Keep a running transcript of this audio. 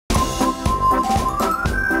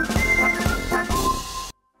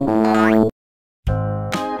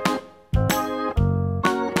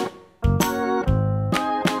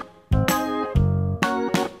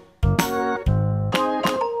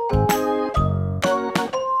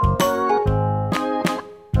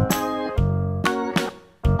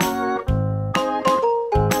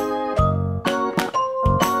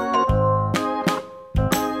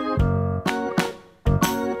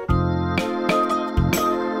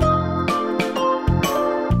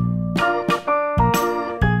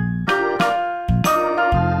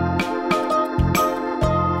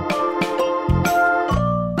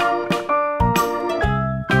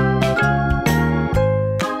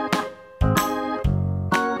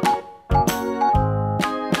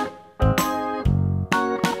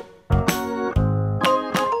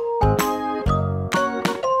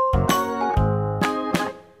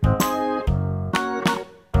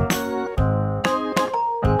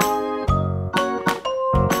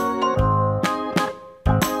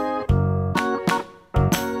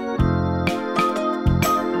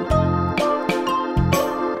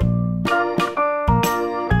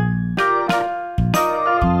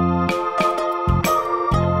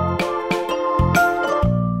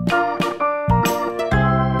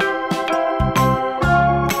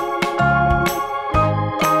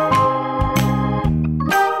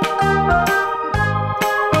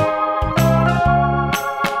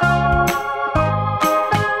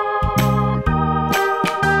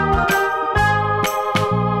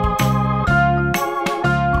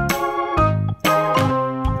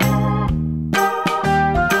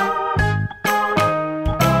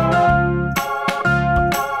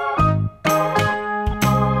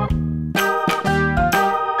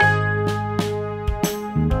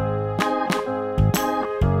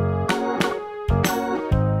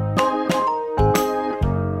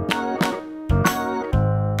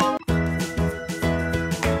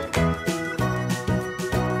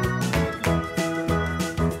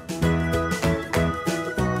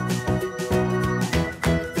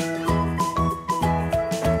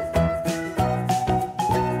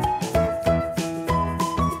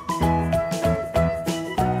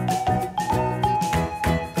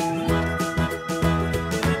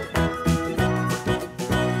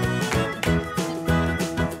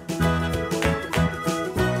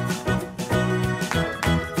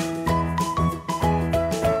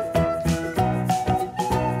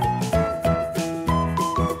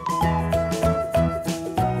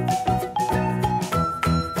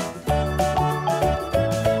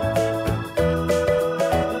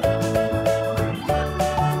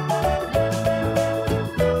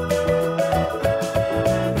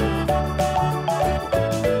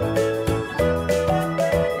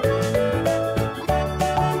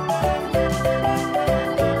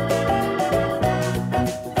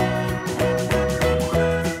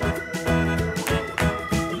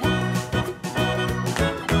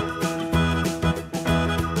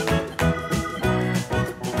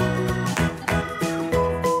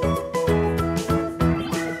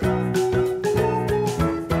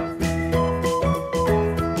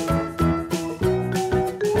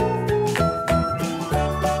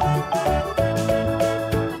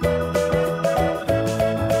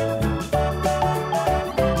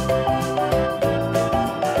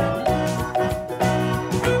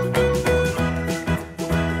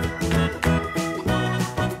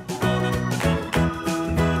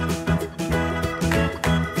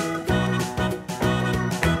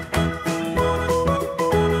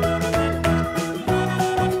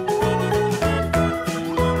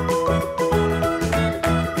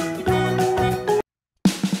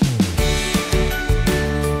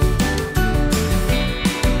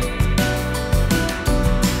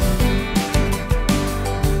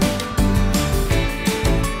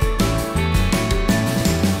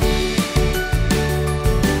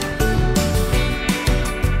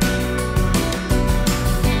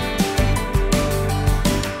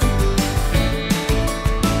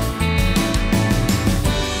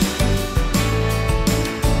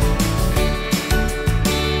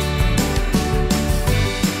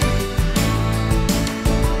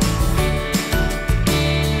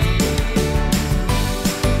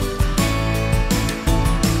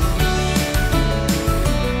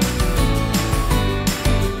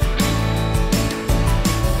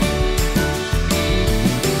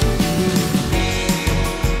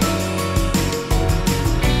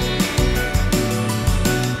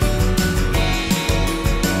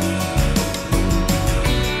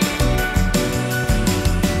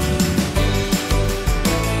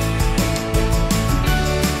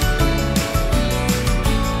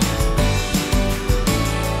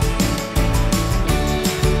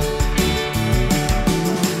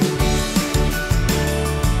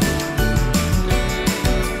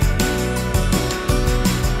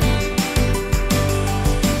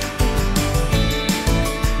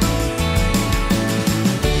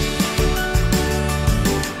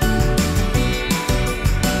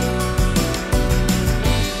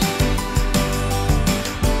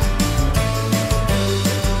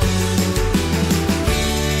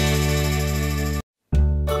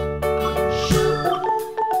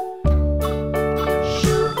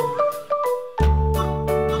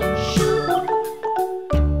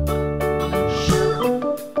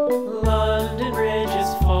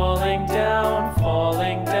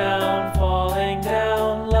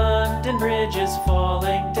bridge is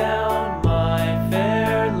falling down, my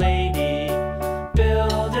fair lady.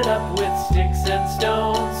 Build it up with sticks and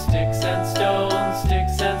stones, sticks and stones,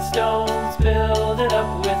 sticks and stones. Build it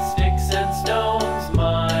up with sticks and stones,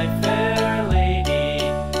 my fair lady.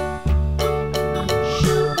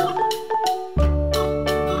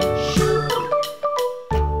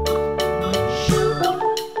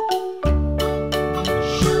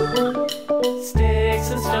 Sticks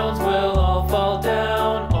and stones will all fall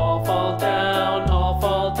down, all fall down, all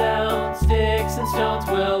fall down. Sticks and stones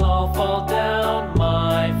will all fall down,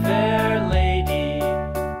 my fair lady.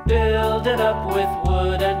 Build it up with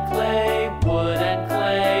wood and clay, wood and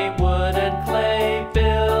clay, wood and clay.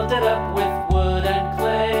 Build it up with wood and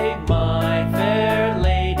clay, my fair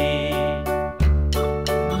lady.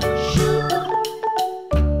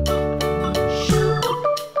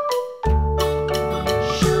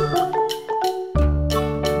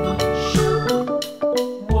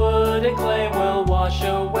 Wood and clay will wash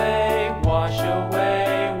away, wash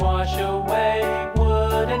away, wash away.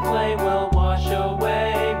 Wood and clay will wash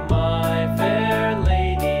away, my fair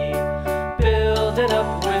lady. Build it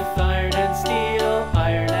up with iron and steel,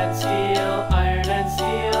 iron and steel, iron and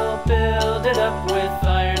steel. Build it up with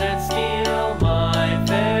iron and steel, my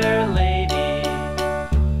fair lady.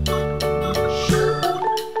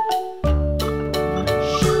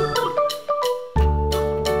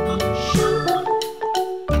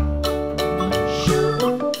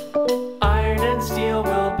 Iron and steel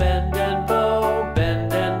will bend and bow,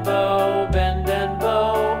 bend and bow, bend and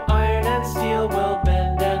bow. Iron and steel will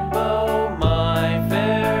bend and bow, my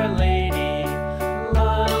fair lady.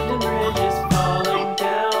 London Bridge is falling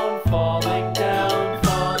down, falling down,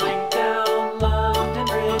 falling down. London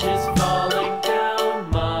Bridge is falling down,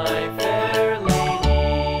 my fair lady.